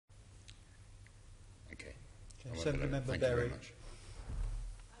Senator Member Thank you very Berry. much.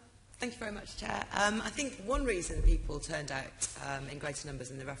 Thank you very much, Chair. I think one reason people turned out in greater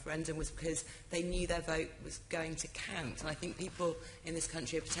numbers in the referendum was because they knew their vote was going to count. And I think people in this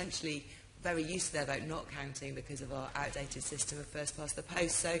country are potentially very used to their vote not counting because of our outdated system of first past the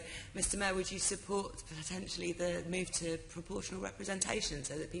post. So, Mr Mayor, would you support potentially the move to proportional representation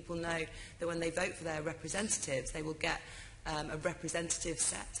so that people know that when they vote for their representatives, they will get a representative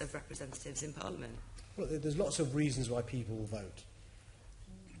set of representatives in Parliament? Well, there's lots of reasons why people will vote.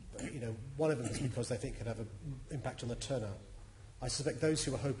 One of them is because they think it could have an impact on the turnout. I suspect those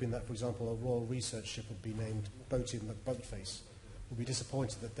who are hoping that, for example, a Royal Research Ship would be named Boaty McBoatface will be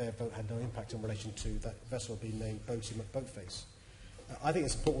disappointed that their vote had no impact in relation to that vessel being named Boaty McBoatface. I think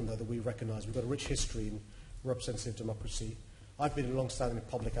it's important, though, that we recognise we've got a rich history in representative democracy. I've been a long-standing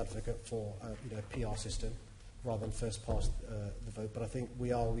public advocate for a PR system rather than first past the vote, but I think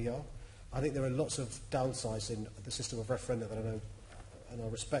we are where we are. I think there are lots of downsides in the system of referenda that I know, and I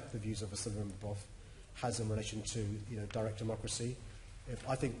respect the views of Senator Boff has in relation to direct democracy.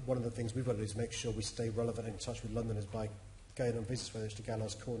 I think one of the things we've got to do is make sure we stay relevant and in touch with Londoners by going on visits, whether it's to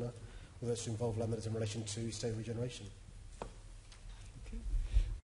Gallows Corner, whether it's to involve Londoners in relation to state regeneration.